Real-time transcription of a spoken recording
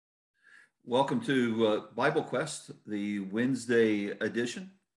Welcome to Bible Quest, the Wednesday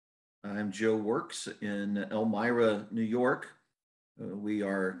edition. I'm Joe Works in Elmira, New York. We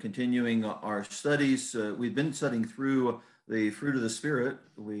are continuing our studies. We've been studying through the fruit of the Spirit.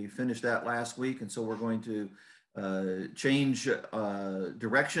 We finished that last week, and so we're going to change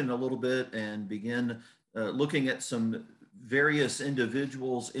direction a little bit and begin looking at some various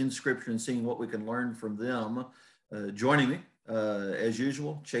individuals in Scripture and seeing what we can learn from them. Joining me as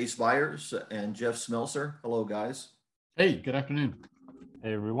usual, Chase Byers and Jeff Smelser. Hello, guys. Hey, good afternoon.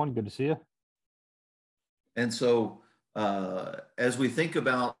 Hey, everyone. Good to see you. And so as we think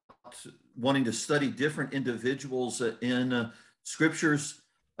about wanting to study different individuals in scriptures,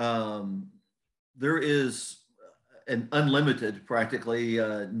 there is an unlimited, practically,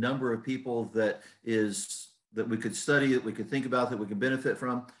 number of people that we could study, that we could think about, that we can benefit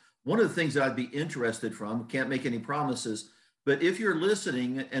from. One of the things that I'd be interested from, can't make any promises, but if you're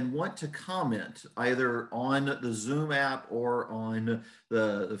listening and want to comment either on the Zoom app or on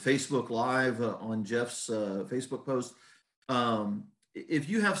the Facebook Live, on Jeff's Facebook post, if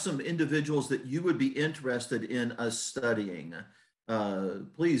you have some individuals that you would be interested in us studying,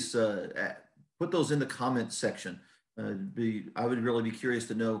 please put those in the comments section. I would really be curious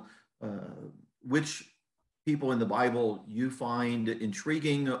to know which people in the Bible you find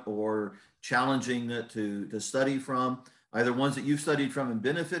intriguing or challenging to study from. Either ones that you've studied from and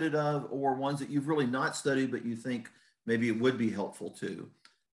benefited of, or ones that you've really not studied, but you think maybe it would be helpful to.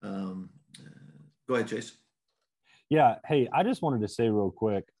 Go ahead, Chase. Yeah. Hey, I just wanted to say real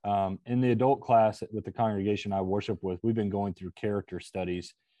quick, in the adult class with the congregation I worship with, we've been going through character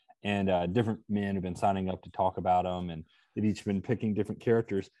studies, and different men have been signing up to talk about them, and they've each been picking different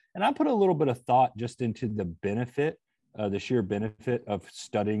characters. And I put a little bit of thought just into the benefit, the sheer benefit of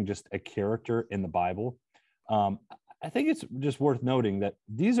studying just a character in the Bible. I think it's just worth noting that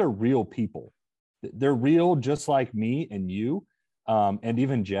these are real people. They're real, just like me and you, and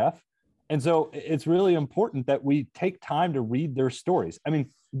even Jeff. And so it's really important that we take time to read their stories. I mean,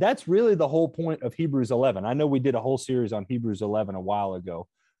 that's really the whole point of Hebrews 11. I know we did a whole series on Hebrews 11 a while ago,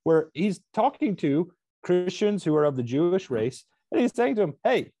 where he's talking to Christians who are of the Jewish race, and he's saying to them,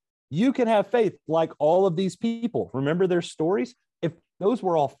 hey, you can have faith like all of these people. Remember their stories? If those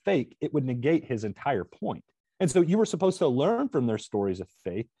were all fake, it would negate his entire point. And so you were supposed to learn from their stories of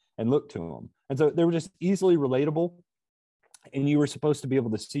faith and look to them. And so they were just easily relatable, and you were supposed to be able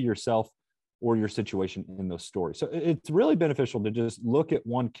to see yourself or your situation in those stories. So it's really beneficial to just look at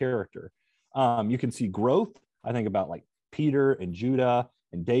one character. You can see growth. I think about like Peter and Judah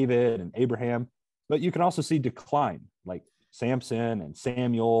and David and Abraham, but you can also see decline, like Samson and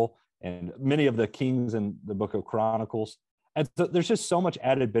Samuel and many of the kings in the book of Chronicles. And so there's just so much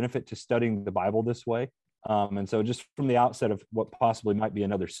added benefit to studying the Bible this way. And so just from the outset of what possibly might be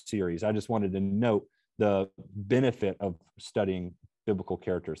another series, I just wanted to note the benefit of studying biblical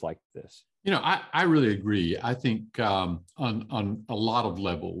characters like this. You know, I really agree. I think on a lot of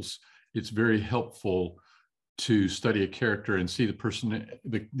levels, it's very helpful to study a character and see the person,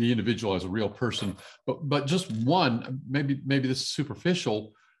 the individual as a real person. But just one, maybe this is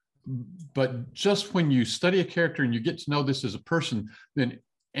superficial, but just when you study a character and you get to know this as a person, then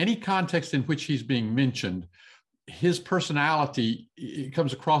any context in which he's being mentioned, his personality, it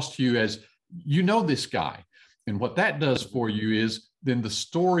comes across to you as, you know, this guy. And what that does for you is then the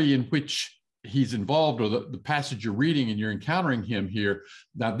story in which he's involved, or the passage you're reading and you're encountering him here,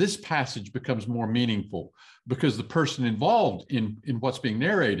 now this passage becomes more meaningful because the person involved in what's being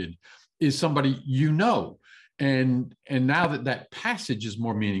narrated is somebody you know. And now that passage is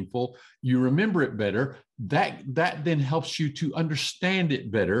more meaningful, you remember it better. That then helps you to understand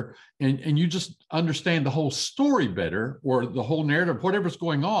it better, and you just understand the whole story better, or the whole narrative, whatever's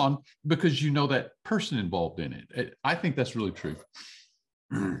going on, because you know that person involved in it. I think that's really true.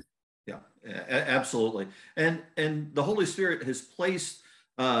 Yeah, absolutely. And the Holy Spirit has placed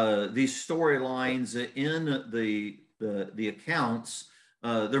these storylines in the accounts.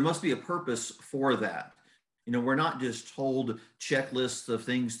 There must be a purpose for that. You know, we're not just told checklists of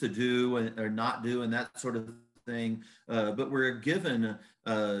things to do or not do and that sort of thing, but we're given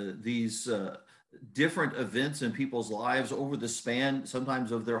these different events in people's lives over the span,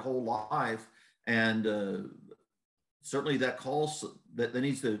 sometimes of their whole life. And certainly that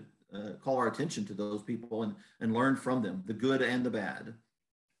needs to call our attention to those people and learn from them, the good and the bad.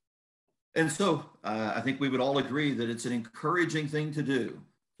 And so I think we would all agree that it's an encouraging thing to do,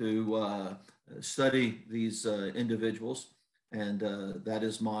 to study these individuals. And that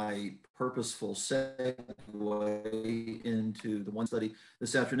is my purposeful segue into the one study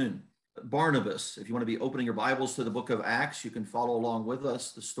this afternoon. Barnabas, if you want to be opening your Bibles to the book of Acts, you can follow along with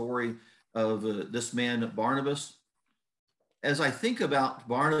us. The story this man Barnabas. As I think about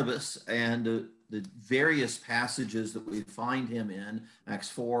Barnabas and the various passages that we find him in, Acts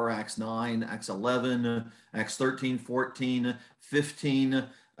 4, Acts 9, Acts 11, Acts 13, 14, 15,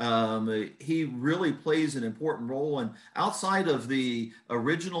 he really plays an important role. And outside of the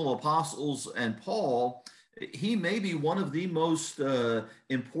original apostles and Paul, he may be one of the most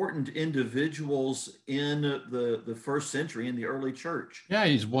important individuals in the first century in the early church. Yeah,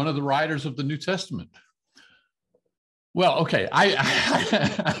 he's one of the writers of the New Testament. Well, okay, I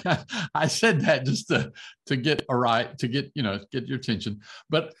said that just to get get your attention,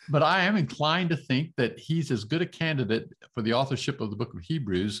 but I am inclined to think that he's as good a candidate for the authorship of the book of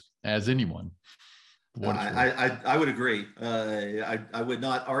Hebrews as anyone. I would agree. I would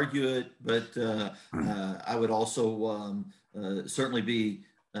not argue it, but I would also certainly be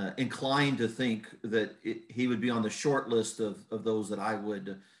inclined to think that he would be on the short list of those that I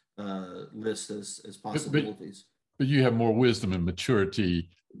would list as possibilities. But you have more wisdom and maturity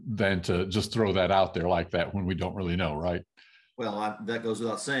than to just throw that out there like that when we don't really know, right? Well, that goes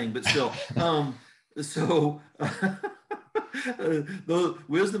without saying, but still. Though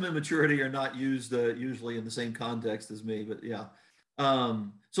wisdom and maturity are not used usually in the same context as me, but yeah.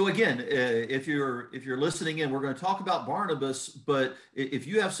 So again, if you're listening in, we're going to talk about Barnabas, but if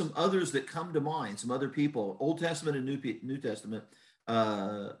you have some others that come to mind, some other people, Old Testament and New Testament,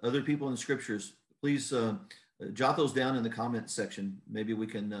 other people in the scriptures, please jot those down in the comments section. Maybe we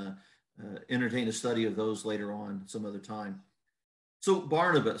can entertain a study of those later on some other time. So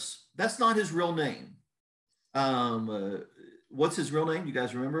Barnabas, that's not his real name. What's his real name? You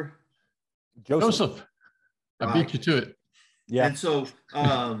guys remember? Joseph. I beat you to it. Yeah. And so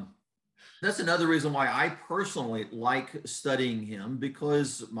that's another reason why I personally like studying him,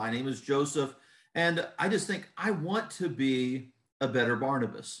 because my name is Joseph, and I just think I want to be a better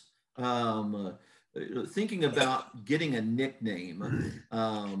Barnabas. Thinking about getting a nickname,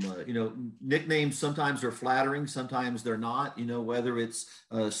 nicknames sometimes are flattering, sometimes they're not, whether it's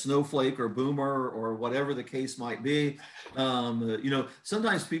Snowflake or Boomer or whatever the case might be.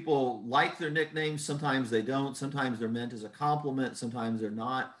 Sometimes people like their nicknames, sometimes they don't, sometimes they're meant as a compliment, sometimes they're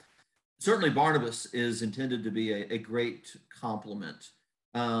not. Certainly Barnabas is intended to be a great compliment.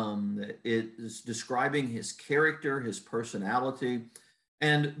 It is describing his character, his personality.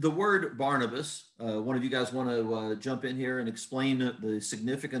 And the word Barnabas, one of you guys want to jump in here and explain the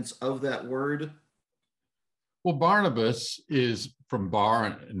significance of that word? Well, Barnabas is from Bar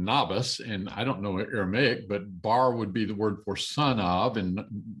and Nabas, and I don't know Aramaic, but Bar would be the word for son of, and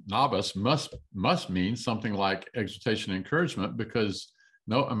Nabas must mean something like exhortation and encouragement, because,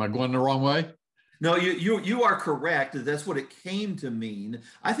 no, am I going the wrong way? No, you are correct. That's what it came to mean.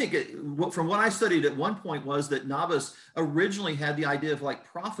 I think from what I studied at one point was that Nabas originally had the idea of like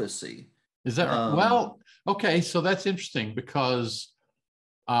prophecy. Is that right? Well, okay, so that's interesting because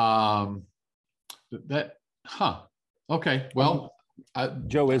okay, well,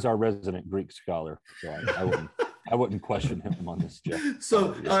 Joe is our resident Greek scholar, so I wouldn't question him on this, Jeff.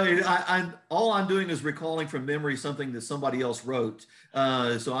 So all I'm doing is recalling from memory something that somebody else wrote.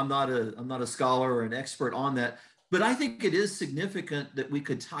 So I'm not a scholar or an expert on that, but I think it is significant that we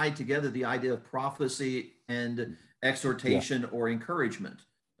could tie together the idea of prophecy and exhortation or encouragement.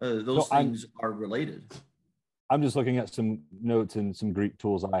 Those things are related. I'm just looking at some notes and some Greek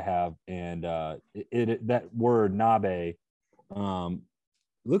tools I have, and that word nabe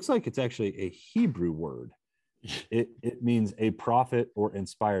looks like it's actually a Hebrew word. It means a prophet or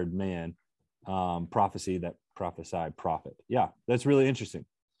inspired man. Prophecy, that prophesied prophet. Yeah, that's really interesting.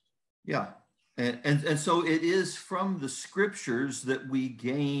 Yeah, and so it is from the scriptures that we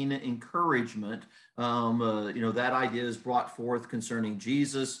gain encouragement. That idea is brought forth concerning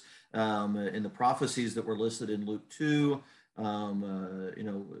Jesus in the prophecies that were listed in Luke 2.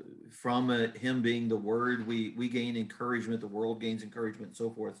 From him being the word, we gain encouragement. The world gains encouragement, and so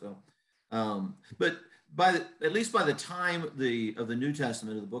forth. So, but at least by the time of the New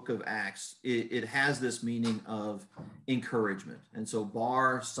Testament, of the book of Acts, it has this meaning of encouragement. And so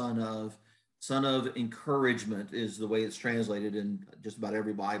Bar, son of encouragement is the way it's translated in just about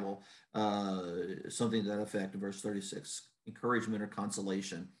every Bible, something to that effect in verse 36, encouragement or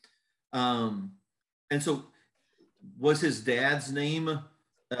consolation. And so was his dad's name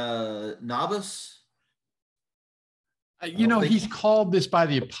Nabas? He's called this by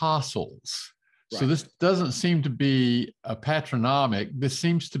the apostles. Right. So this doesn't seem to be a patronymic. This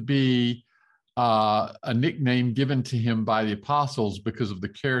seems to be a nickname given to him by the apostles because of the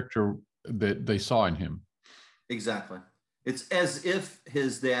character that they saw in him. Exactly. It's as if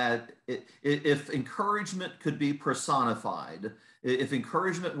his dad, if encouragement could be personified, If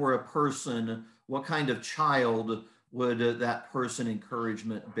encouragement were a person, what kind of child would that person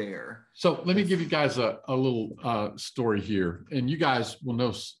encouragement bear? So let me give you guys a little story here. And you guys will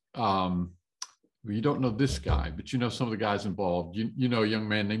know, well, you don't know this guy, but you know some of the guys involved. You know a young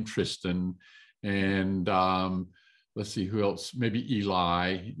man named Tristan, and let's see who else, maybe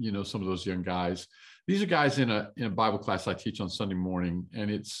Eli, you know, some of those young guys. These are guys in a Bible class I teach on Sunday morning, and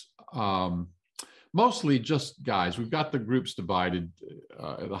it's mostly just guys. We've got the groups divided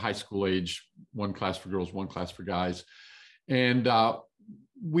at the high school age, one class for girls, one class for guys. And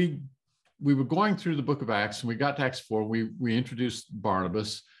we were going through the book of Acts, and we got to Acts 4. We introduced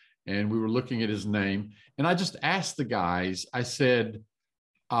Barnabas, and we were looking at his name. And I just asked the guys, I said,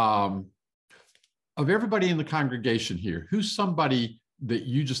 of everybody in the congregation here, who's somebody that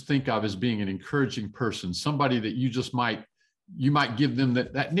you just think of as being an encouraging person, somebody that you might give them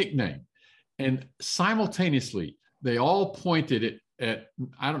that nickname? And simultaneously, they all pointed at,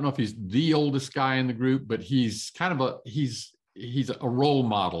 I don't know if he's the oldest guy in the group, but he's kind of he's a role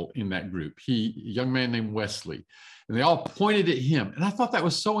model in that group. A young man named Wesley, and they all pointed at him. And I thought that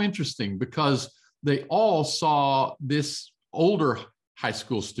was so interesting because they all saw this older high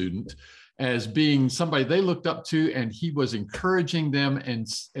school student as being somebody they looked up to, and he was encouraging them and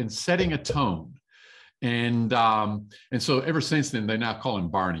setting a tone. And so ever since then, they now call him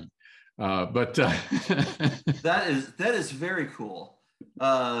Barney. That is very cool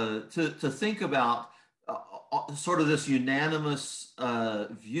to think about sort of this unanimous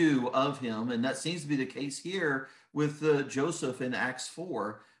view of him, and that seems to be the case here with Joseph in Acts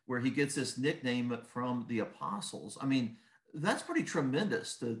 4, where he gets this nickname from the apostles. I mean, that's pretty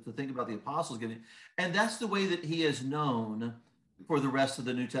tremendous to think about the apostles giving, and that's the way that he is known for the rest of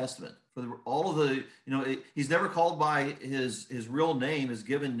the New Testament. All of the, he's never called by his real name, his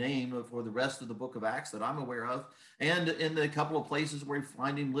given name for the rest of the book of Acts that I'm aware of. And in the couple of places where we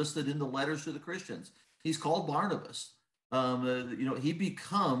find him listed in the letters to the Christians, he's called Barnabas. He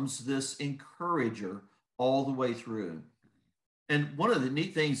becomes this encourager all the way through. And one of the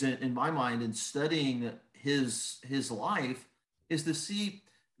neat things in my mind in studying his life is to see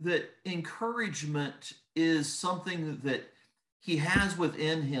that encouragement is something that he has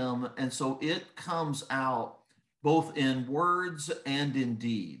within him, and so it comes out both in words and in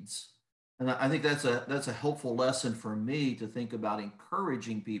deeds. And I think that's a helpful lesson for me to think about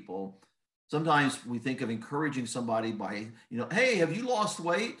encouraging people. Sometimes we think of encouraging somebody by, hey, have you lost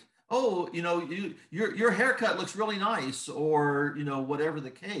weight? Oh, your haircut looks really nice, or whatever the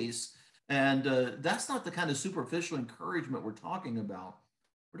case. And that's not the kind of superficial encouragement we're talking about.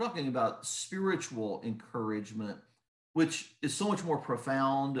 We're talking about spiritual encouragement, which is so much more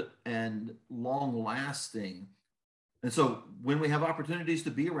profound and long lasting. And so when we have opportunities to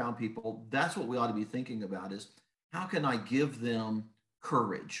be around people, that's what we ought to be thinking about is how can I give them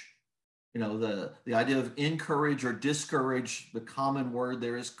courage? The idea of encourage or discourage, the common word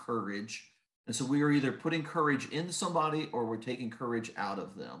there is courage. And so we are either putting courage in somebody or we're taking courage out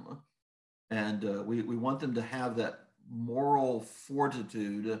of them. And we want them to have that moral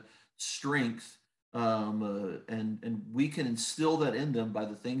fortitude, strength, and we can instill that in them by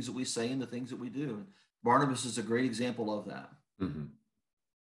the things that we say and the things that we do. Barnabas is a great example of that. Mm-hmm.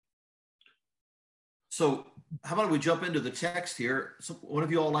 So how about we jump into the text here? So one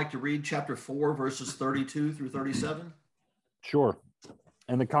of you all like to read chapter 4, verses 32 through 37? Sure.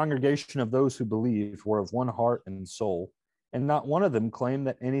 And the congregation of those who believed were of one heart and soul, and not one of them claimed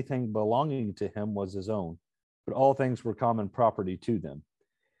that anything belonging to him was his own, but all things were common property to them.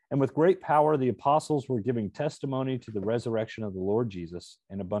 And with great power, the apostles were giving testimony to the resurrection of the Lord Jesus,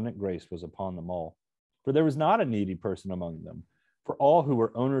 and abundant grace was upon them all. For there was not a needy person among them, for all who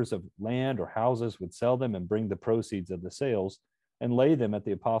were owners of land or houses would sell them and bring the proceeds of the sales and lay them at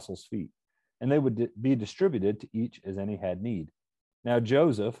the apostles' feet, and they would be distributed to each as any had need. Now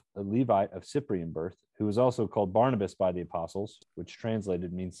Joseph, a Levite of Cyprian birth, who was also called Barnabas by the apostles, which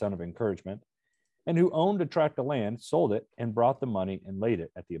translated means son of encouragement, and who owned a tract of land, sold it, and brought the money and laid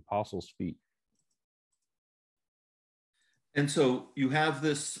it at the apostles' feet. And so you have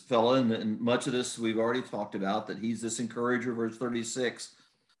this fella, and much of this we've already talked about, that he's this encourager, verse 36.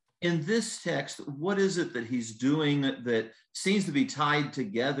 In this text, what is it that he's doing that seems to be tied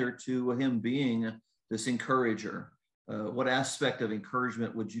together to him being this encourager? What aspect of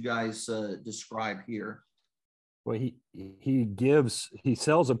encouragement would you guys describe here? Well, he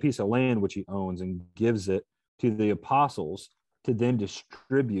sells a piece of land which he owns and gives it to the apostles to then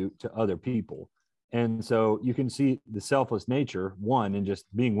distribute to other people. And so you can see the selfless nature, one, in just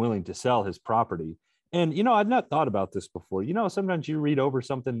being willing to sell his property. And, I've not thought about this before. Sometimes you read over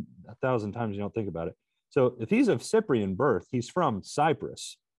something 1,000 times, you don't think about it. So if he's of Cyprian birth, he's from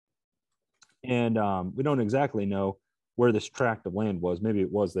Cyprus. And we don't exactly know where this tract of land was. Maybe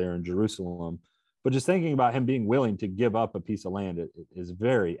it was there in Jerusalem. But just thinking about him being willing to give up a piece of land it is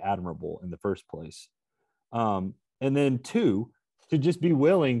very admirable in the first place. And then two, to just be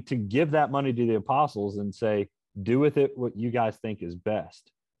willing to give that money to the apostles and say, do with it what you guys think is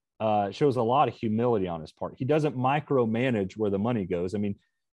best. It shows a lot of humility on his part. He doesn't micromanage where the money goes. I mean,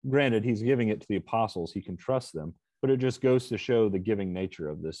 granted, he's giving it to the apostles. He can trust them, but it just goes to show the giving nature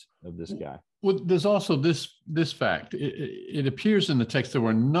of this guy. Well, there's also this fact. It appears in the text there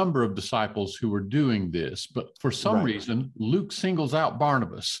were a number of disciples who were doing this, but for some reason, Luke singles out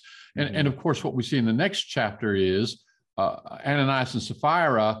Barnabas. And of course, what we see in the next chapter is Ananias and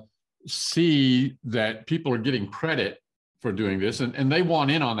Sapphira see that people are getting credit for doing this, and they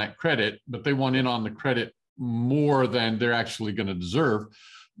want in on that credit, but they want in on the credit more than they're actually going to deserve.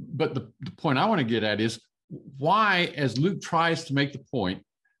 But the point I want to get at is why, as Luke tries to make the point,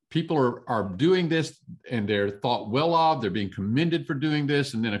 people are doing this and they're thought well of, they're being commended for doing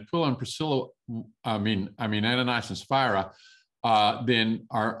this, and then Aquila and Priscilla, I mean Ananias and Sapphira, then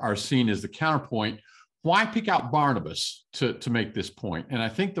are seen as the counterpoint. Why pick out Barnabas to make this point? And I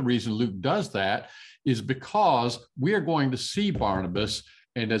think the reason Luke does that is because we are going to see Barnabas,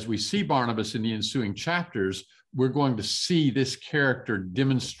 and as we see Barnabas in the ensuing chapters, we're going to see this character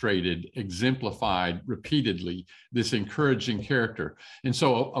demonstrated, exemplified repeatedly, this encouraging character. And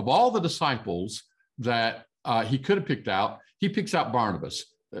so of all the disciples that he could have picked out, he picks out Barnabas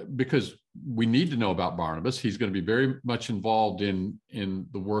because we need to know about Barnabas. He's going to be very much involved in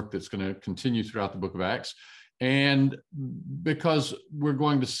the work that's going to continue throughout the book of Acts. And because we're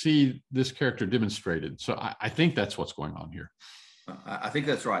going to see this character demonstrated. So I think that's what's going on here. I think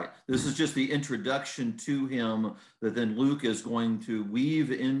that's right. This is just the introduction to him that then Luke is going to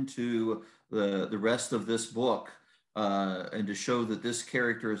weave into the rest of this book, and to show that this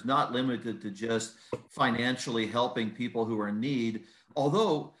character is not limited to just financially helping people who are in need.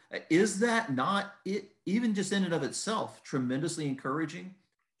 Although, is that not it, even just in and of itself, tremendously encouraging?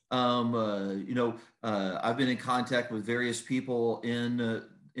 I've been in contact with various people in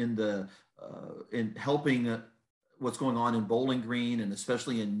helping what's going on in Bowling Green, and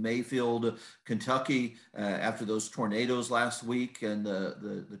especially in Mayfield, Kentucky, after those tornadoes last week and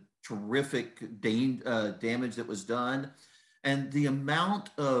the terrific damage that was done. And the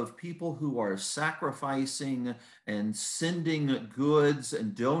amount of people who are sacrificing and sending goods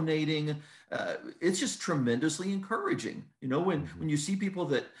and donating, it's just tremendously encouraging. When you see people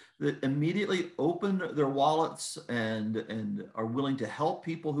that immediately open their wallets and are willing to help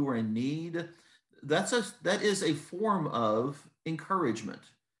people who are in need, that is a form of encouragement.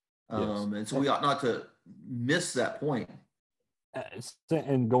 Yes. And so we ought not to miss that point.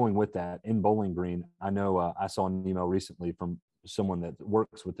 And going with that, in Bowling Green, I know I saw an email recently from someone that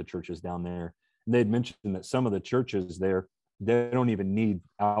works with the churches down there. And they had mentioned that some of the churches there, they don't even need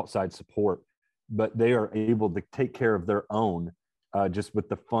outside support, but they are able to take care of their own just with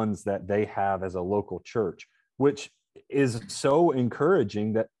the funds that they have as a local church, which is so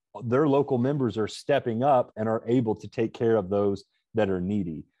encouraging that their local members are stepping up and are able to take care of those that are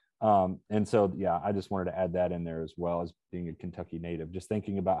needy. And so, I just wanted to add that in there as well, as being a Kentucky native, just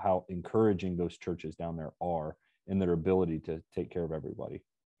thinking about how encouraging those churches down there are in their ability to take care of everybody.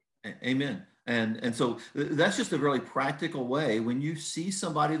 Amen. And so that's just a really practical way when you see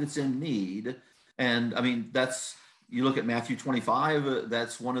somebody that's in need. And I mean, you look at Matthew 25,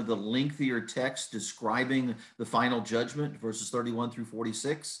 that's one of the lengthier texts describing the final judgment, verses 31 through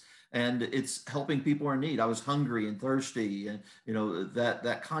 46. And it's helping people in need. I was hungry and thirsty, and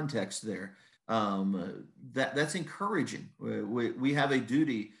that context there. That's encouraging. We have a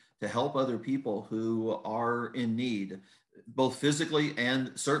duty to help other people who are in need, both physically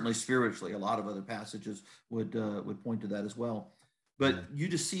and certainly spiritually. A lot of other passages would point to that as well. But you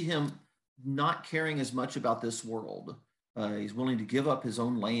just see him not caring as much about this world. He's willing to give up his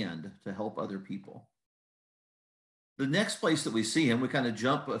own land to help other people. The next place that we see him, we kind of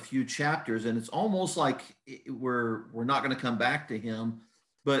jump a few chapters, and it's almost like we're not going to come back to him,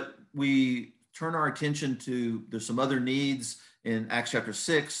 but we turn our attention to, there's some other needs in Acts chapter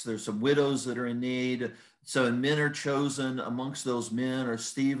 6. There's some widows that are in need. 7 men are chosen. Amongst those men are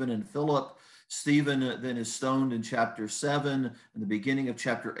Stephen and Philip. Stephen then is stoned in chapter 7. In the beginning of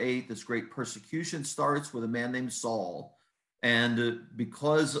chapter 8, this great persecution starts with a man named Saul. And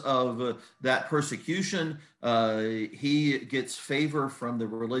because of that persecution, he gets favor from the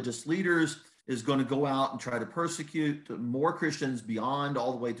religious leaders, is going to go out and try to persecute more Christians beyond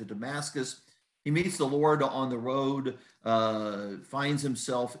all the way to Damascus. He meets the Lord on the road, finds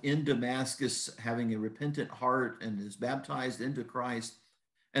himself in Damascus having a repentant heart and is baptized into Christ.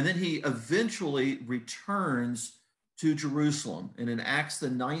 And then he eventually returns to Jerusalem. And in Acts, the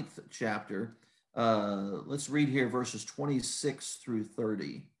 9th chapter, let's read here verses 26 through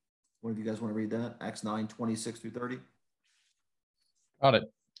 30. One of you guys want to read that? Acts 9, 26 through 30. Got it.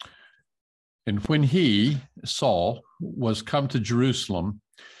 And when he, Saul, was come to Jerusalem,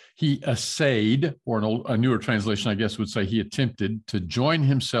 he essayed, or a newer translation, I guess, would say he attempted to join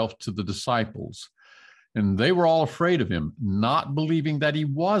himself to the disciples. And they were all afraid of him, not believing that he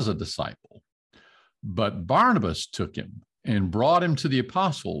was a disciple. But Barnabas took him and brought him to the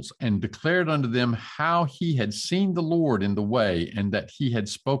apostles and declared unto them how he had seen the Lord in the way, and that he had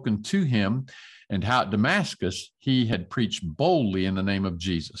spoken to him, and how at Damascus he had preached boldly in the name of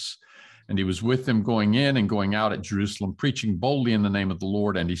Jesus. And he was with them going in and going out at Jerusalem, preaching boldly in the name of the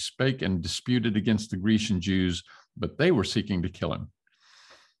Lord. And he spake and disputed against the Grecian Jews, but they were seeking to kill him.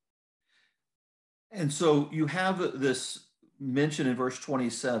 And so you have this mention in verse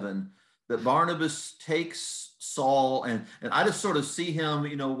 27 that Barnabas takes Saul, and I just sort of see him,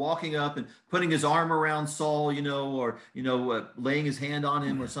 walking up and putting his arm around Saul, or, laying his hand on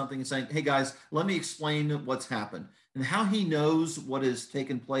him or something and saying, hey guys, let me explain what's happened. And how he knows what has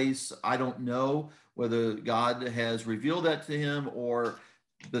taken place, I don't know, whether God has revealed that to him or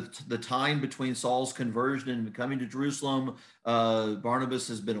the time between Saul's conversion and coming to Jerusalem. Barnabas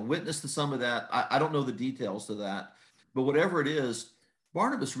has been a witness to some of that. I don't know the details to that, but whatever it is,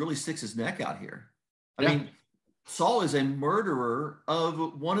 Barnabas really sticks his neck out here. I mean, Saul is a murderer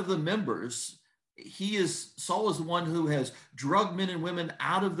of one of the members. Saul is the one who has drugged men and women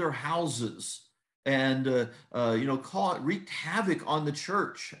out of their houses and wreaked havoc on the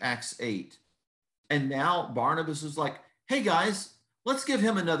church, Acts 8. And now Barnabas is like, hey guys, let's give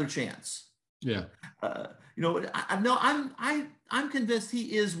him another chance. Yeah. I'm convinced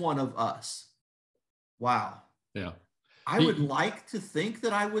he is one of us. Wow. Yeah. I would like to think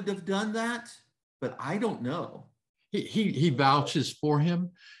that I would have done that, but I don't know. He vouches for him,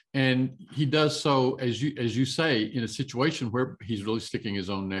 and he does so, as you say, in a situation where he's really sticking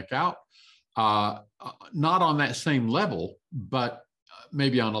his own neck out. Not on that same level, but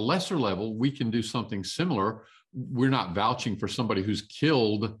maybe on a lesser level, we can do something similar. We're not vouching for somebody who's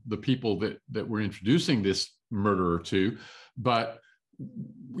killed the people that we're introducing this murderer to, but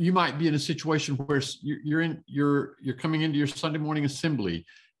you might be in a situation where you're coming into your Sunday morning assembly,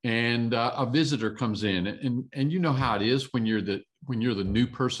 and a visitor comes in, and you know how it is when you're the new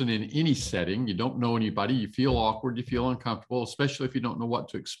person in any setting. You don't know anybody, you feel awkward, you feel uncomfortable, especially if you don't know what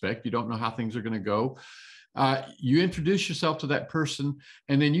to expect, you don't know how things are going to go. You introduce yourself to that person,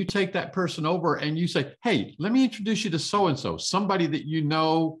 and then you take that person over and you say, hey, let me introduce you to so-and-so, somebody that you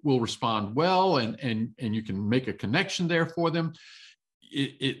know will respond well, and you can make a connection there for them.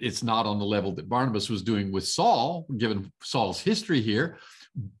 It's not on the level that Barnabas was doing with Saul, given Saul's history here,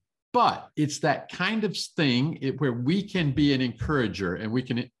 but it's that kind of thing where we can be an encourager and we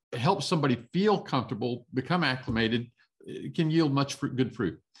can help somebody feel comfortable, become acclimated. It can yield much good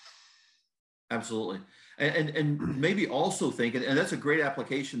fruit. Absolutely. And maybe also think, and that's a great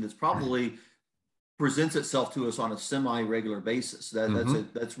application that's probably presents itself to us on a semi-regular basis.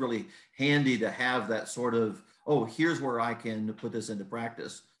 That's really handy to have that sort of, oh, here's where I can put this into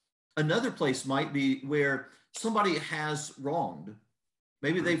practice. Another place might be where somebody has wronged.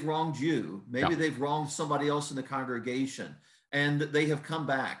 Maybe they've wronged you. Maybe they've wronged somebody else in the congregation, and they have come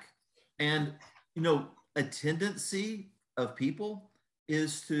back. And, a tendency of people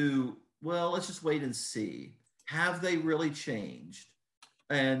is to, well, let's just wait and see. Have they really changed?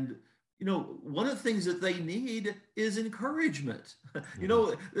 And, one of the things that they need is encouragement.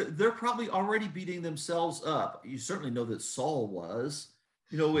 They're probably already beating themselves up. You certainly know that Saul was.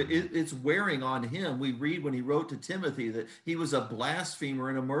 It's wearing on him. We read when he wrote to Timothy that he was a blasphemer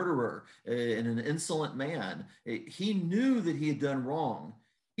and a murderer and an insolent man. He knew that he had done wrong.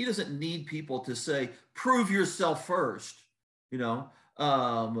 He doesn't need people to say, prove yourself first. He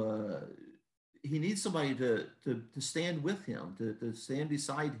needs somebody to stand with him, to stand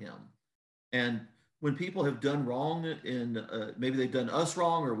beside him. And when people have done wrong, and maybe they've done us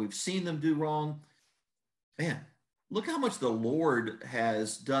wrong, or we've seen them do wrong, man, look how much the Lord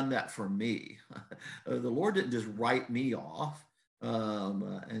has done that for me. The Lord didn't just write me off,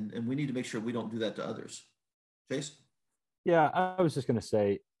 and we need to make sure we don't do that to others. Chase? Yeah, I was just going to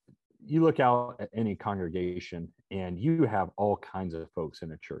say, you look out at any congregation and you have all kinds of folks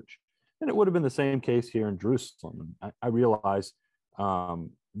in a church. And it would have been the same case here in Jerusalem. I realize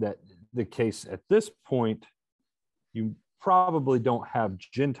that the case at this point, you probably don't have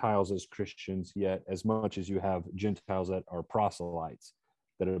Gentiles as Christians yet as much as you have Gentiles that are proselytes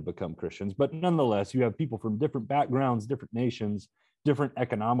that have become Christians. But nonetheless, you have people from different backgrounds, different nations, different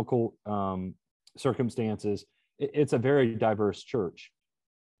economical circumstances. It's a very diverse church.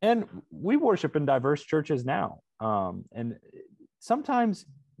 And we worship in diverse churches now. And sometimes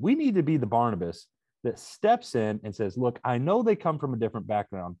we need to be the Barnabas that steps in and says, look, I know they come from a different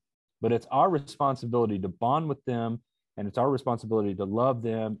background, but it's our responsibility to bond with them, and it's our responsibility to love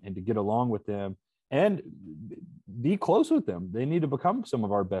them and to get along with them and be close with them. They need to become some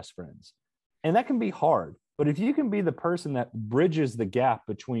of our best friends. And that can be hard. But if you can be the person that bridges the gap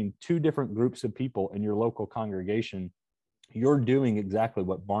between two different groups of people in your local congregation, you're doing exactly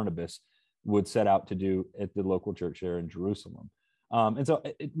what Barnabas would set out to do at the local church there in Jerusalem. And so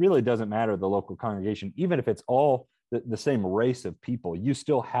it really doesn't matter the local congregation, even if it's all the same race of people, you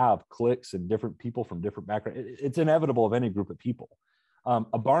still have cliques and different people from different backgrounds. It's inevitable of any group of people.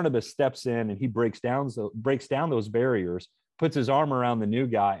 A Barnabas steps in and he breaks down those barriers, puts his arm around the new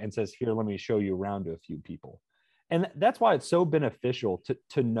guy and says, here, let me show you around to a few people. And that's why it's so beneficial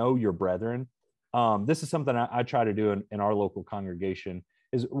to know your brethren. This is something I try to do in our local congregation,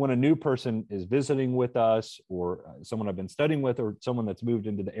 is when a new person is visiting with us, or someone I've been studying with, or someone that's moved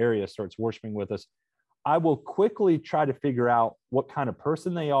into the area starts worshiping with us, I will quickly try to figure out what kind of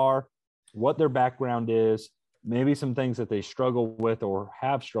person they are, what their background is, maybe some things that they struggle with or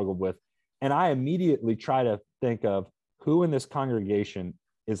have struggled with. And I immediately try to think of who in this congregation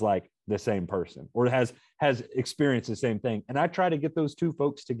is like the same person or has experienced the same thing. And I try to get those two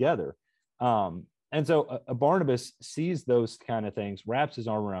folks together. And so a Barnabas sees those kind of things, wraps his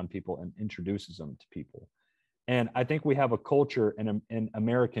arm around people and introduces them to people. And I think we have a culture in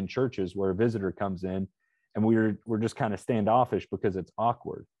American churches where a visitor comes in and we're just kind of standoffish because it's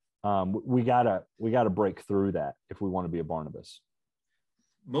awkward. We gotta break through that if we want to be a Barnabas.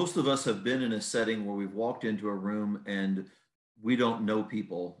 Most of us have been in a setting where we've walked into a room and we don't know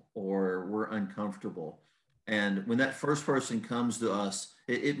people or we're uncomfortable. And when that first person comes to us,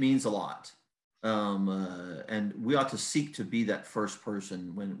 it means a lot. And we ought to seek to be that first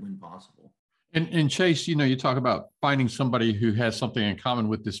person when possible. And Chase, you talk about finding somebody who has something in common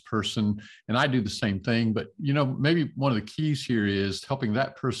with this person, and I do the same thing. But, maybe one of the keys here is helping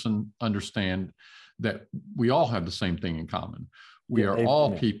that person understand that we all have the same thing in common. We are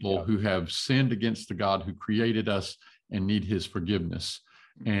all people who have sinned against the God who created us and need his forgiveness.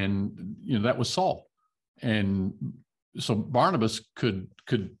 And, that was Saul. And so Barnabas could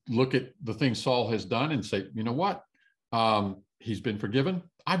look at the things Saul has done and say, you know what? He's been forgiven.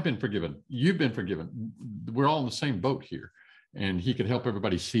 I've been forgiven. You've been forgiven. We're all in the same boat here. And he could help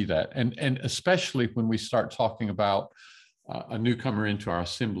everybody see that. And especially when we start talking about a newcomer into our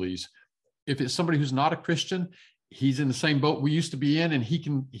assemblies, if it's somebody who's not a Christian, he's in the same boat we used to be in, and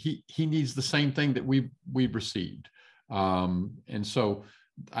he needs the same thing that we've received. And so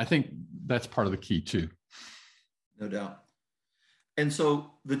I think that's part of the key too. No doubt. And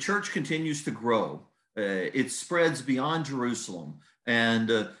so the church continues to grow. It spreads beyond Jerusalem. And,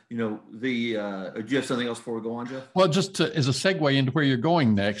 do you have something else before we go on, Jeff? Well, just as a segue into where you're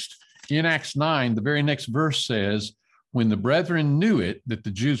going next, in Acts 9, the very next verse says, when the brethren knew it, that the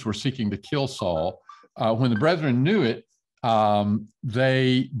Jews were seeking to kill Saul, when the brethren knew it,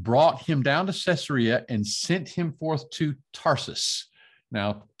 they brought him down to Caesarea and sent him forth to Tarsus.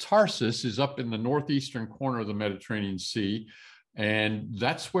 Now, Tarsus is up in the northeastern corner of the Mediterranean Sea, and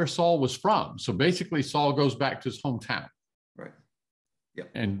that's where Saul was from. So basically, Saul goes back to his hometown. Right. Yeah.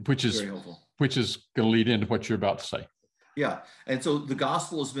 And which is going to lead into what you're about to say. Yeah. And so the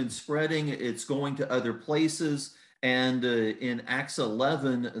gospel has been spreading. It's going to other places. And in Acts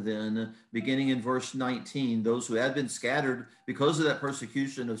 11, then, beginning in verse 19, those who had been scattered because of that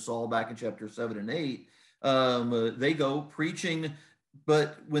persecution of Saul back in chapter 7 and 8, they go preaching.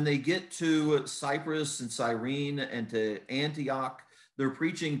 But when they get to Cyprus and Cyrene and to Antioch, they're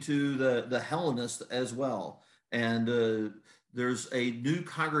preaching to the Hellenists as well. And there's a new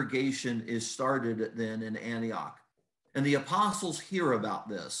congregation is started then in Antioch. And the apostles hear about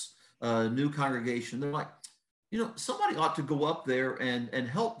this new congregation. They're like, somebody ought to go up there and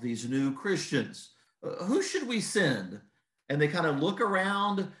help these new Christians. Who should we send? And they kind of look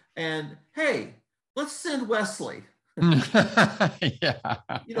around and, hey, let's send Wesley. Yeah.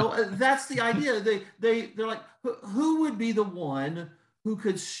 That's the idea. They're like, who would be the one who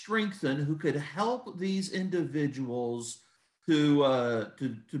could strengthen, who could help these individuals to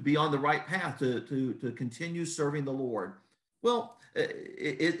be on the right path, to continue serving the Lord? Well,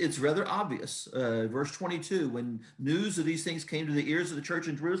 it's rather obvious. Verse 22, when news of these things came to the ears of the church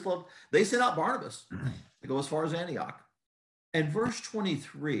in Jerusalem, they sent out Barnabas to go as far as Antioch. And verse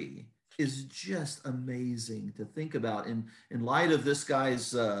 23 is just amazing to think about in light of this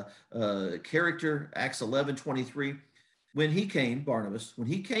guy's character, Acts 11:23. When he came, Barnabas, when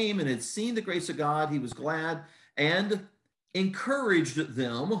he came and had seen the grace of God, he was glad and encouraged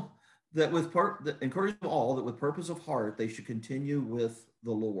them encouraged them all that with purpose of heart they should continue with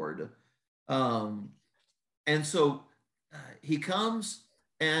the Lord. Um, and so he comes,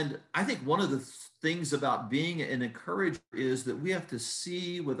 and I think one of the things about being an encourager is that we have to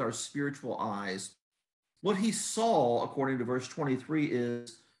see with our spiritual eyes. What he saw, according to verse 23,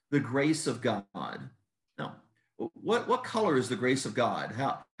 is the grace of God. Now, what color is the grace of God?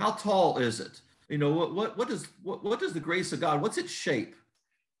 How tall is it? You know, what does the grace of God, what's its shape?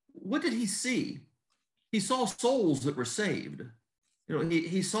 What did he see? He saw souls that were saved. You know,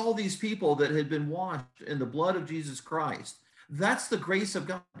 he saw these people that had been washed in the blood of Jesus Christ. That's the grace of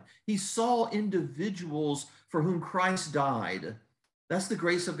God. He saw individuals for whom Christ died. That's the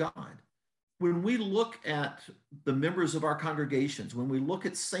grace of God. When we look at the members of our congregations, when we look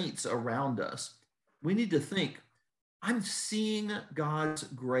at saints around us, we need to think, I'm seeing God's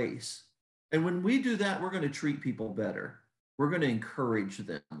grace. And when we do that, we're going to treat people better. We're going to encourage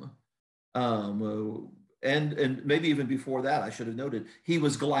them. And maybe even before that, I should have noted, he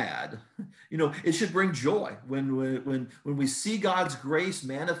was glad. You know, it should bring joy when we see God's grace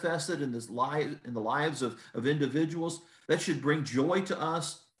manifested in the lives of individuals. That should bring joy to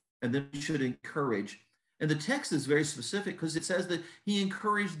us, and then we should encourage. And the text is very specific because it says that he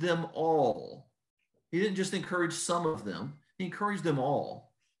encouraged them all. He didn't just encourage some of them, he encouraged them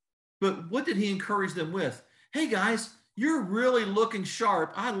all. But what did he encourage them with? Hey guys, you're really looking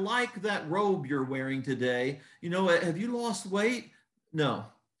sharp. I like that robe you're wearing today. You know, have you lost weight? No.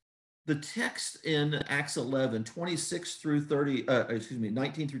 The text in Acts 11, 26 through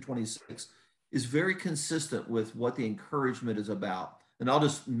 19 through 26 is very consistent with what the encouragement is about. And I'll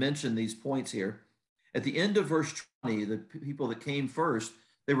just mention these points here. At the end of verse 20, the people that came first,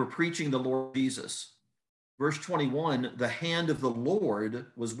 they were preaching the Lord Jesus. Verse 21, the hand of the Lord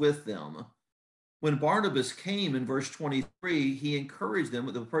was with them. When Barnabas came in verse 23, he encouraged them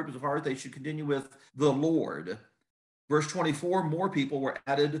with the purpose of heart they should continue with the Lord. Verse 24, more people were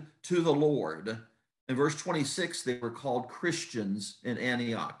added to the Lord. In verse 26, they were called Christians in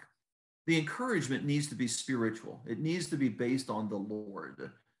Antioch. The encouragement needs to be spiritual. It needs to be based on the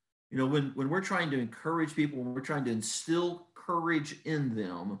Lord. You know, when we're trying to encourage people, when we're trying to instill courage in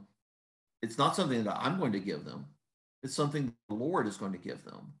them, it's not something that I'm going to give them. It's something the Lord is going to give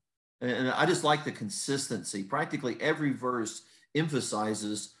them. And I just like the consistency. Practically every verse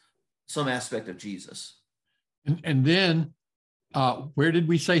emphasizes some aspect of Jesus. And then where did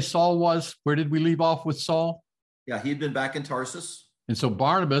we say Saul was? Where did we leave off with Saul? Yeah, he had been back in Tarsus. And so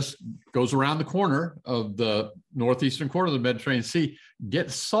Barnabas goes around the corner of the northeastern corner of the Mediterranean Sea,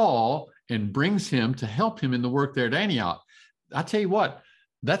 gets Saul and brings him to help him in the work there at Antioch. I tell you what,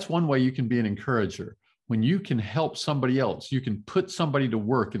 that's one way you can be an encourager. When you can help somebody else, you can put somebody to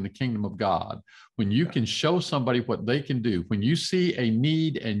work in the kingdom of God. When you can show somebody what they can do, when you see a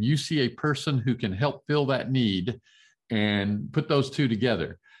need and you see a person who can help fill that need and put those two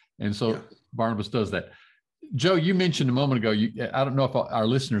together. And so Barnabas does that. Joe, you mentioned a moment ago, I don't know if our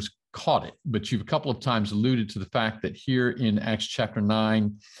listeners caught it, but you've a couple of times alluded to the fact that here in Acts chapter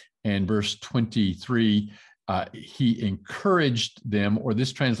 9 and verse 23, he encouraged them, or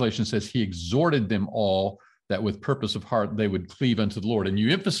this translation says he exhorted them all that with purpose of heart they would cleave unto the Lord. And you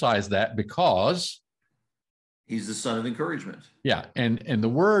emphasize that because he's the son of encouragement. Yeah, and the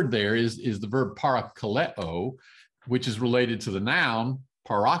word there is the verb parakaleo, which is related to the noun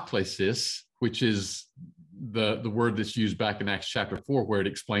paraklesis, which is the word that's used back in Acts chapter 4, where it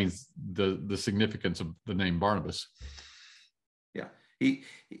explains the significance of the name Barnabas. Yeah,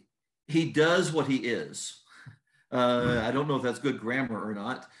 he does what he is. I don't know if that's good grammar or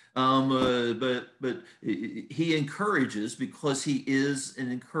not, but he encourages because he is an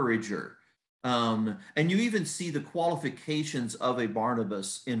encourager. And you even see the qualifications of a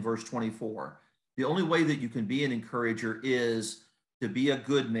Barnabas in verse 24. The only way that you can be an encourager is to be a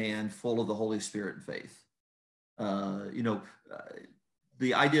good man full of the Holy Spirit and faith.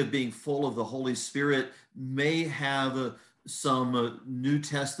 The idea of being full of the Holy Spirit may have some New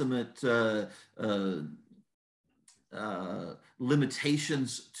Testament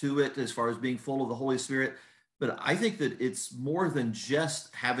limitations to it as far as being full of the Holy Spirit. But I think that it's more than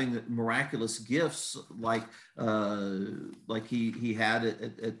just having miraculous gifts like he had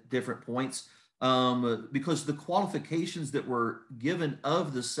at different points, because the qualifications that were given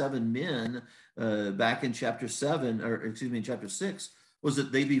of the 7 men back in chapter 6 was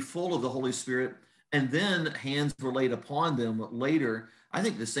that they be full of the Holy Spirit and then hands were laid upon them later. I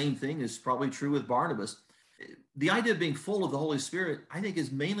think the same thing is probably true with Barnabas. The idea of being full of the Holy Spirit, I think,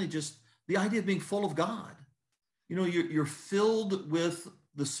 is mainly just the idea of being full of God. You know, you're filled with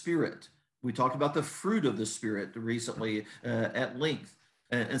the Spirit. We talked about the fruit of the Spirit recently at length.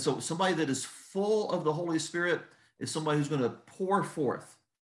 And so somebody that is full of the Holy Spirit is somebody who's going to pour forth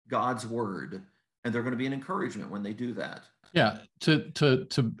God's word, and they're going to be an encouragement when they do that. Yeah,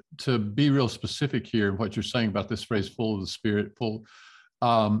 to be real specific here, what you're saying about this phrase "full of the Spirit,"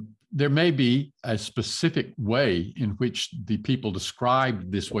 there may be a specific way in which the people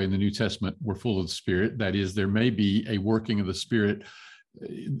described this way in the New Testament were full of the Spirit. That is, there may be a working of the Spirit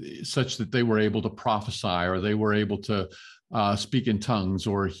such that they were able to prophesy, or they were able to speak in tongues,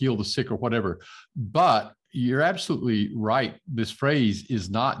 or heal the sick, or whatever. But you're absolutely right. This phrase is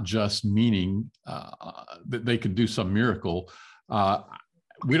not just meaning that they could do some miracle.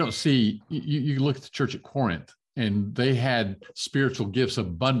 We don't see, you look at the church at Corinth, and they had spiritual gifts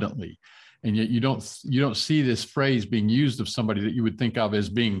abundantly. And yet you don't see this phrase being used of somebody that you would think of as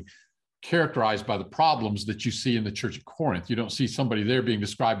being characterized by the problems that you see in the church at Corinth. You don't see somebody there being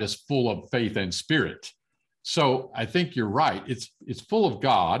described as full of faith and spirit. So I think you're right. It's full of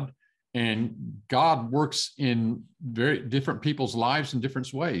God, and God works in very different people's lives in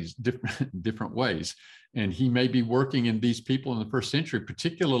different ways. And he may be working in these people in the first century,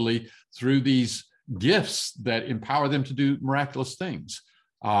 particularly through these gifts that empower them to do miraculous things.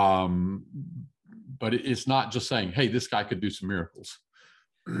 But it's not just saying, hey, this guy could do some miracles.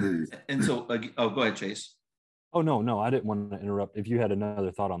 And so, go ahead, Chase. Oh, no, I didn't want to interrupt. If you had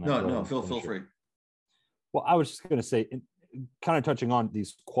another thought on that. No, feel free. Well, I was just going to say, kind of touching on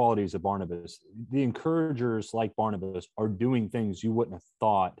these qualities of Barnabas, the encouragers like Barnabas are doing things you wouldn't have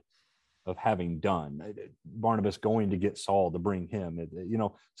thought of having done. Barnabas going to get Saul to bring him,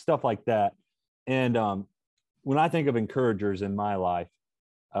 stuff like that. And when I think of encouragers in my life,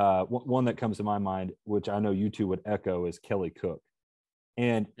 one that comes to my mind, which I know you two would echo, is Kelly Cook.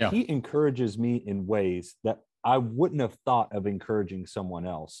 And he encourages me in ways that I wouldn't have thought of encouraging someone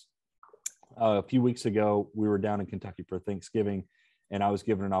else. A few weeks ago, we were down in Kentucky for Thanksgiving, and I was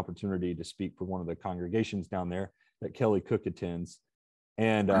given an opportunity to speak for one of the congregations down there that Kelly Cook attends.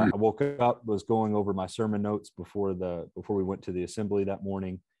 And I woke up, was going over my sermon notes before we went to the assembly that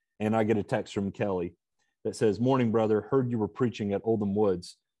morning, and I get a text from Kelly that says, "Morning, brother. Heard you were preaching at Oldham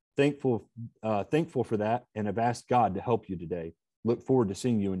Woods. Thankful for that, and have asked God to help you today. Look forward to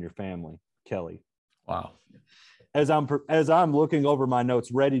seeing you and your family, Kelly." Wow. As I'm looking over my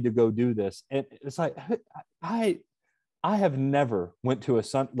notes, ready to go do this, and it's like I have never went to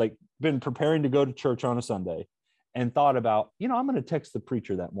been preparing to go to church on a Sunday, and thought about, I'm going to text the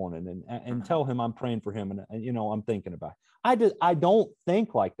preacher that morning and tell him I'm praying for him, and I'm thinking about it. I don't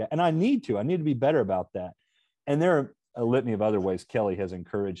think like that, and I need to be better about that. And there are a litany of other ways Kelly has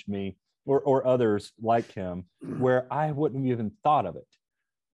encouraged me, or others like him, where I wouldn't have even thought of it.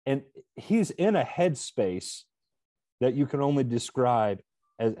 And he's in a headspace that you can only describe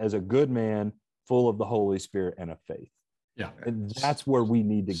as a good man, full of the Holy Spirit and of faith. Yeah. And that's where we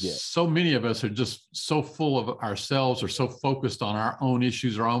need to get. So many of us are just so full of ourselves, or so focused on our own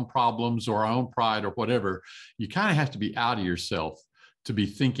issues, our own problems, or our own pride, or whatever. You kind of have to be out of yourself to be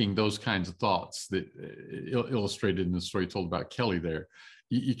thinking those kinds of thoughts that illustrated in the story told about Kelly there.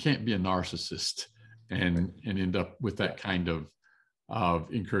 You can't be a narcissist and end up with that kind of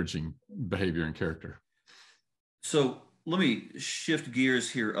encouraging behavior and character. So let me shift gears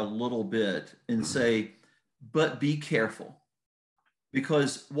here a little bit and say, but be careful.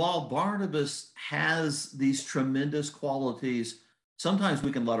 Because while Barnabas has these tremendous qualities, sometimes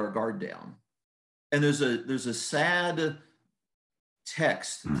we can let our guard down. And there's a sad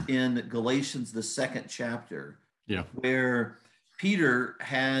text in Galatians, the 2nd chapter, where Peter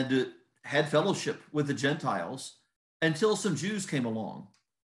had fellowship with the Gentiles until some Jews came along.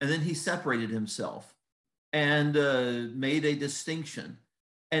 And then he separated himself and made a distinction.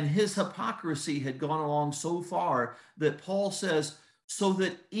 And his hypocrisy had gone along so far that Paul says, so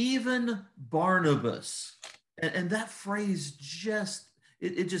that even Barnabas, and that phrase just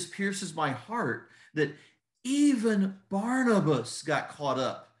pierces my heart, that even Barnabas got caught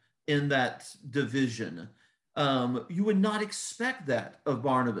up in that division. You would not expect that of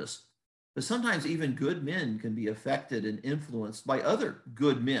Barnabas. But sometimes even good men can be affected and influenced by other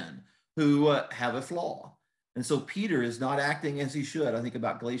good men who have a flaw. And so Peter is not acting as he should. I think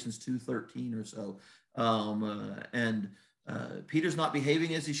about Galatians 2:13 or so. Peter's not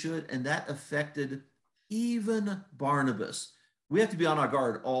behaving as he should, and that affected even Barnabas. We have to be on our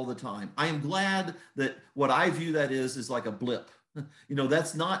guard all the time. I am glad that what I view that is like a blip You know,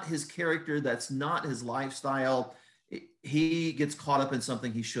 that's not his character. That's not his lifestyle. He gets caught up in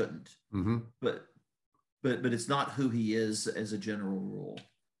something he shouldn't. Mm-hmm. But it's not who he is as a general rule.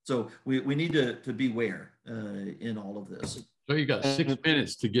 So we need to beware in all of this. So you got 6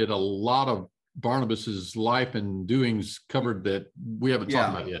 minutes to get a lot of Barnabas's life and doings covered that we haven't talked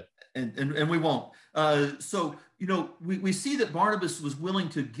about yet. And we won't. So, you know, we see that Barnabas was willing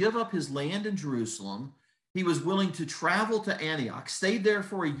to give up his land in Jerusalem. He was willing to travel to Antioch, stayed there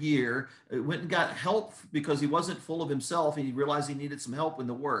for a year, went and got help because he wasn't full of himself. And he realized he needed some help in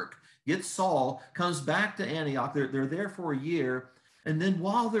the work. Gets Saul, comes back to Antioch. They're there for a year. And then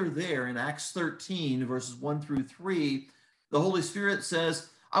while they're there in Acts 13, verses 1 through 3, the Holy Spirit says,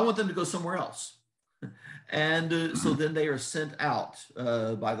 I want them to go somewhere else. And so then they are sent out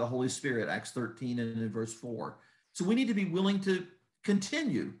by the Holy Spirit, Acts 13 and in verse 4. So we need to be willing to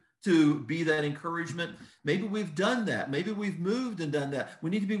continue to be that encouragement. Maybe we've done that. Maybe we've moved and done that. We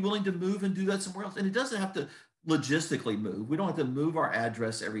need to be willing to move and do that somewhere else. And it doesn't have to logistically move. We don't have to move our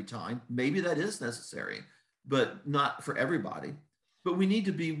address every time. Maybe that is necessary, but not for everybody. But we need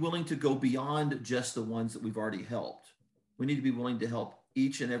to be willing to go beyond just the ones that we've already helped. We need to be willing to help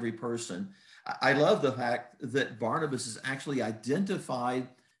each and every person. I love the fact that Barnabas is actually identified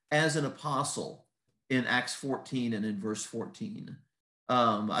as an apostle in Acts 14 and in verse 14.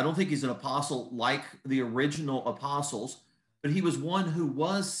 I don't think he's an apostle like the original apostles, but he was one who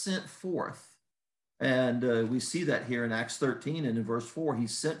was sent forth. And we see that here in Acts 13 and in verse 4,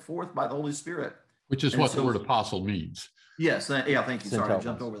 he's sent forth by the Holy Spirit. Which is what the word apostle means. Yes. Yeah, thank you. Sorry, I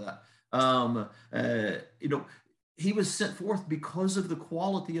jumped over that. You know, he was sent forth because of the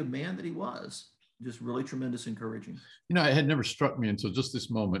quality of man that he was. Just really tremendous encouraging. You know, it had never struck me until just this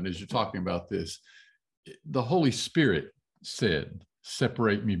moment as you're talking about this. The Holy Spirit said,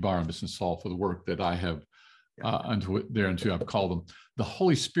 separate me, Barnabas and Saul, for the work that I have thereunto I've called them. The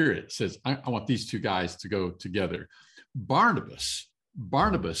Holy Spirit says, I want these two guys to go together. Barnabas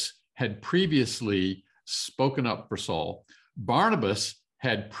had previously spoken up for Saul. Barnabas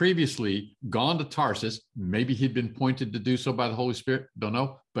had previously gone to Tarsus. Maybe he'd been pointed to do so by the Holy Spirit, don't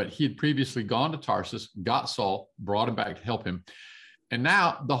know, but he had previously gone to Tarsus, got Saul, brought him back to help him. And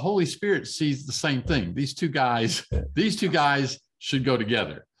now the Holy Spirit sees the same thing. These two guys should go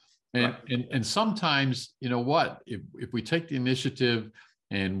together. And sometimes, you know what, if we take the initiative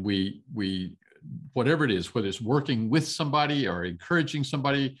and we whatever it is, whether it's working with somebody or encouraging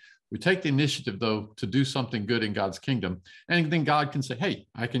somebody, we take the initiative, though, to do something good in God's kingdom. And then God can say, hey,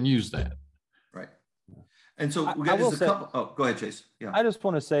 I can use that. Right. And so we got just a couple. Oh, go ahead, Chase. Yeah. I just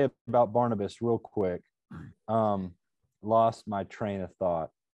want to say about Barnabas real quick. Lost my train of thought.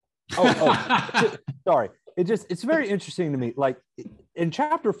 Sorry. It's very interesting to me. Like in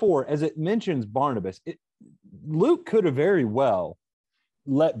chapter 4, as it mentions Barnabas, Luke could have very well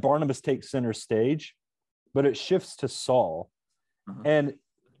let Barnabas take center stage, but it shifts to Saul. And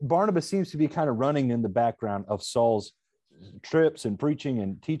Barnabas seems to be kind of running in the background of Saul's trips and preaching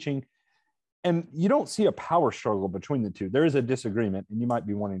and teaching. And you don't see a power struggle between the two. There is a disagreement, and you might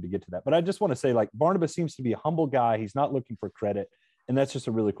be wanting to get to that. But I just want to say, like, Barnabas seems to be a humble guy. He's not looking for credit. And that's just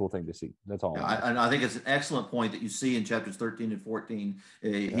a really cool thing to see. That's all. Yeah, and I think it's an excellent point that you see in chapters 13 and 14.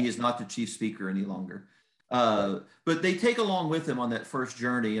 He is not the chief speaker any longer. But they take along with him on that first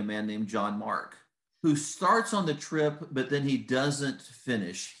journey a man named John Mark, who starts on the trip, but then he doesn't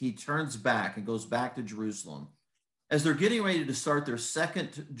finish. He turns back and goes back to Jerusalem. As they're getting ready to start their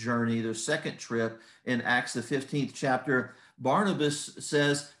second journey, their second trip in Acts, the 15th chapter, Barnabas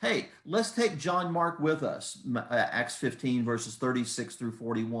says, hey, let's take John Mark with us. Acts 15, verses 36 through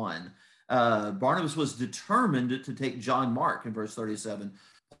 41. Barnabas was determined to take John Mark in verse 37.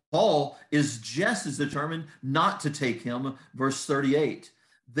 Paul is just as determined not to take him, verse 38.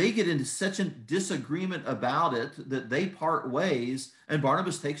 They get into such a disagreement about it that they part ways, and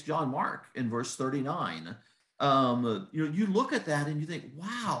Barnabas takes John Mark in verse 39. You look at that and you think,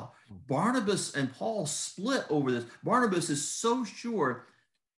 wow, Barnabas and Paul split over this. Barnabas is so sure,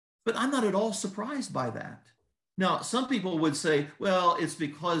 but I'm not at all surprised by that. Now, some people would say, well, it's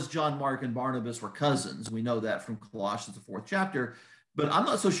because John Mark and Barnabas were cousins. We know that from Colossians, the 4th chapter. But I'm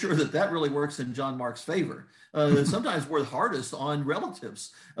not so sure that really works in John Mark's favor. Sometimes we're hardest on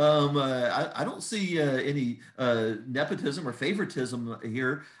relatives. I don't see any nepotism or favoritism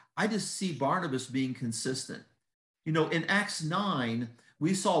here. I just see Barnabas being consistent. You know, in Acts 9,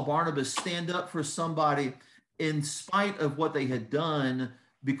 we saw Barnabas stand up for somebody in spite of what they had done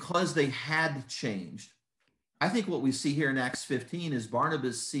because they had changed. I think what we see here in Acts 15 is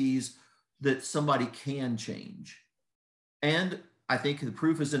Barnabas sees that somebody can change. And I think the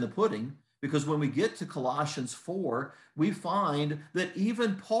proof is in the pudding because when we get to Colossians 4, we find that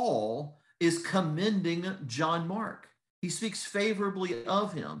even Paul is commending John Mark. He speaks favorably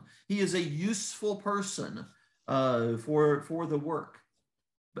of him. He is a useful person for the work.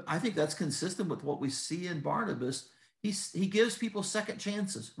 But I think that's consistent with what we see in Barnabas. He gives people second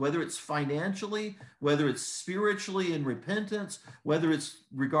chances, whether it's financially, whether it's spiritually in repentance, whether it's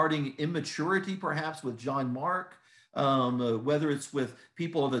regarding immaturity, perhaps with John Mark, whether it's with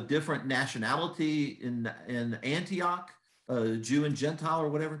people of a different nationality in Antioch, Jew and Gentile or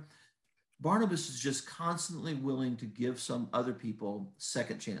whatever. Barnabas is just constantly willing to give some other people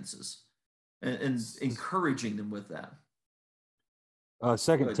second chances and encouraging them with that.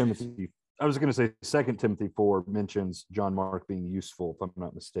 Second Timothy, I was going to say 2 Timothy 4 mentions John Mark being useful, if I'm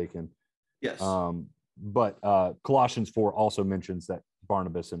not mistaken. Yes. But Colossians 4 also mentions that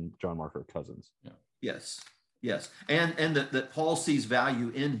Barnabas and John Mark are cousins. Yeah. Yes. And that Paul sees value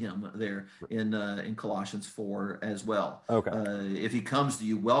in him there in Colossians 4 as well. Okay. If he comes to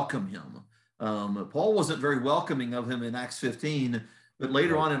you, welcome him. Paul wasn't very welcoming of him in Acts 15, but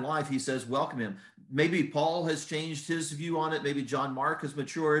later on in life, he says, welcome him. Maybe Paul has changed his view on it. Maybe John Mark has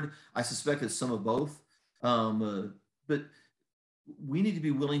matured. I suspect it's some of both. But we need to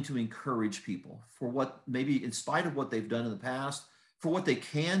be willing to encourage people for what, maybe in spite of what they've done in the past, for what they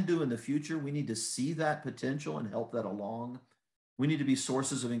can do in the future. We need to see that potential and help that along. We need to be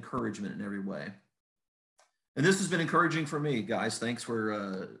sources of encouragement in every way. And this has been encouraging for me, guys. Thanks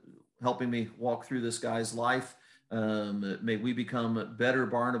for helping me walk through this guy's life. May we become better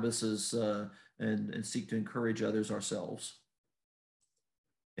Barnabases and seek to encourage others ourselves.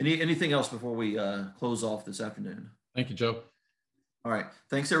 Anything else before we close off this afternoon? Thank you, Joe. All right.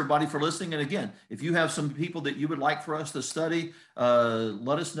 Thanks, everybody, for listening. And again, if you have some people that you would like for us to study,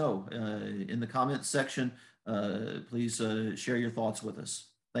 let us know in the comments section. Please share your thoughts with us.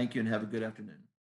 Thank you and have a good afternoon.